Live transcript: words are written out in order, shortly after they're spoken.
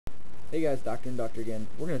Hey guys, DrInductor again.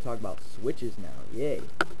 We're going to talk about switches now. Yay.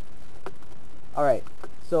 Alright,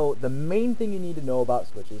 so the main thing you need to know about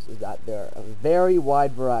switches is that they're a very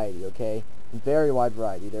wide variety, okay? Very wide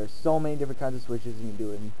variety. There's so many different kinds of switches you can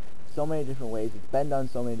do it in so many different ways. It's been done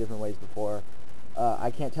so many different ways before.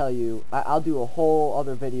 I can't tell you. I'll do a whole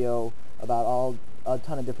other video about a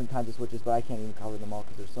ton of different kinds of switches, but I can't even cover them all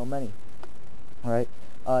because there's so many. Alright,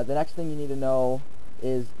 the next thing you need to know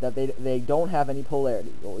is that they don't have any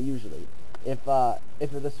polarity. Well, usually, if the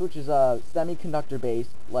switch is semiconductor based,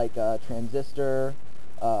 like a transistor,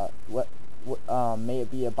 may it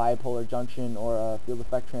be a bipolar junction or a field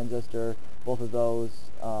effect transistor, both of those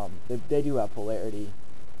they do have polarity,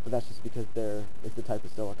 but that's just because it's the type of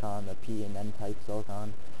silicon, the P and N type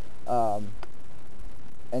silicon.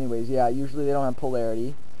 Anyways, yeah, usually they don't have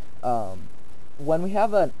polarity. When we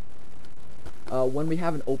have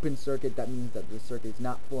an open circuit, that means that the circuit is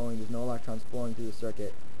not flowing, there's no electrons flowing through the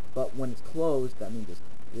circuit. But when it's closed, that means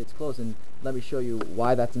it's closed, and let me show you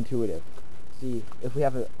why that's intuitive. See, if we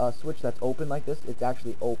have a switch that's open like this, it's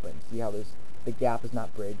actually open. See how the gap is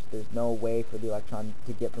not bridged, there's no way for the electron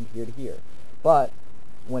to get from here to here. But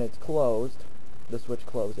when it's closed, the switch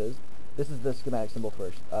closes. This is the schematic symbol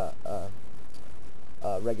for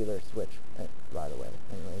a regular switch, by the way.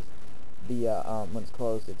 Anyways, when it's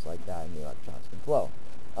closed, it's like that, and the electrons can flow.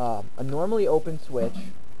 A normally open switch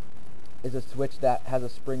is a switch that has a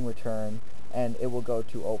spring return, and it will go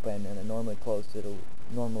to open, and a normally closed, it'll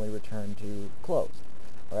normally return to closed.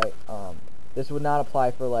 Alright, this would not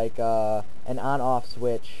apply for like an on-off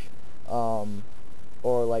switch, or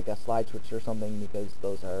like a slide switch or something, because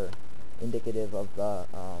those are indicative of the,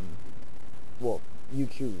 well, you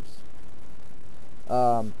choose.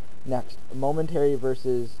 Next, momentary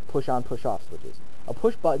versus push-on, push-off switches. A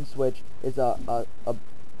push-button switch is that's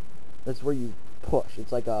where you push.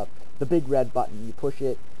 It's like the big red button. You push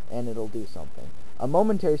it, and it'll do something. A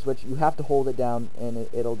momentary switch, you have to hold it down, and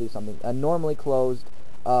it'll do something. A normally closed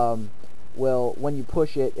will, when you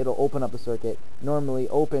push it, it'll open up the circuit. Normally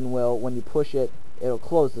open will, when you push it, it'll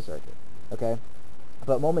close the circuit. Okay?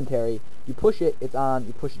 But momentary, you push it, it's on.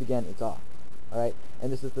 You push it again, it's off. Alright?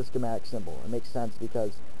 And this is the schematic symbol. It makes sense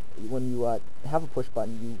because when you have a push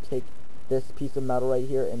button, you take this piece of metal right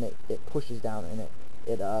here, and it pushes down, and it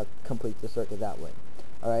completes the circuit that way.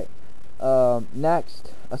 Alright?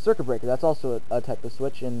 Next, a circuit breaker. That's also a type of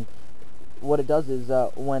switch, and what it does is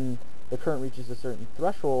when the current reaches a certain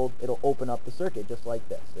threshold, it'll open up the circuit just like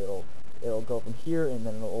this. It'll go from here, and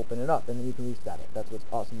then it'll open it up, and then you can reset it. That's what's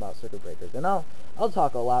awesome about circuit breakers. And I'll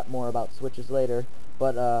talk a lot more about switches later,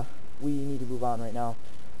 but we need to move on right now.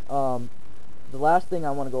 The last thing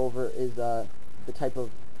I want to go over is the type of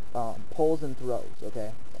poles and throws.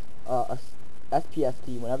 Okay,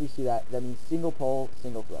 SPST. Whenever you see that, that means single pole,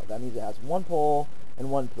 single throw. That means it has one pole and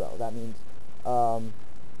one throw. That means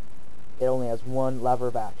it only has one lever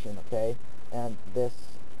of action. Okay, and this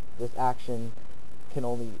action can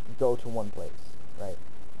only go to one place, right?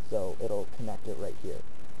 So it'll connect it right here.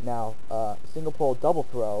 Now, single pole, double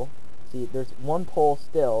throw. See, there's one pole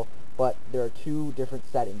still, but there are two different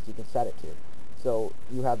settings you can set it to. So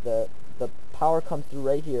you have the power comes through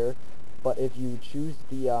right here, but if you choose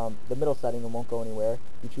the middle setting, it won't go anywhere.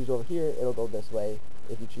 If you choose over here, it'll go this way.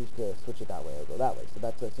 If you choose to switch it that way, it'll go that way. So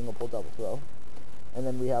that's a single pole double throw. And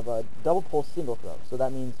then we have a double pole single throw. So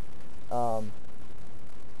that means, or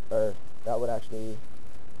that would actually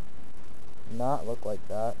not look like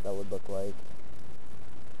that. That would look like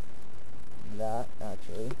that,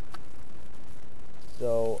 actually.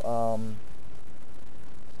 So,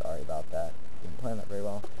 sorry about that. Didn't plan that very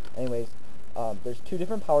well. Anyways, there's two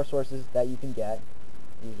different power sources that you can get.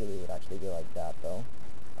 Usually it would actually be like that, though.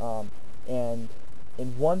 And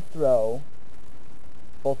in one throw,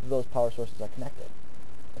 both of those power sources are connected.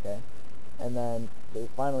 Okay? And then,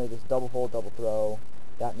 finally, this double pole, double throw,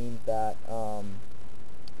 that means that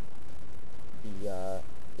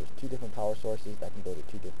there's two different power sources that can go to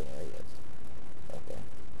two different areas. Okay?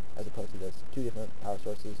 As opposed to this, two different power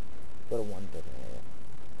sources go to one different area.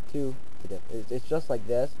 It's just like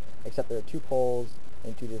this, except there are two poles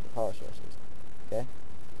and two different power sources. Okay?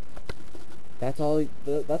 That's all.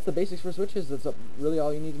 That's the basics for switches. That's really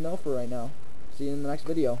all you need to know for right now. See you in the next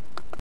video.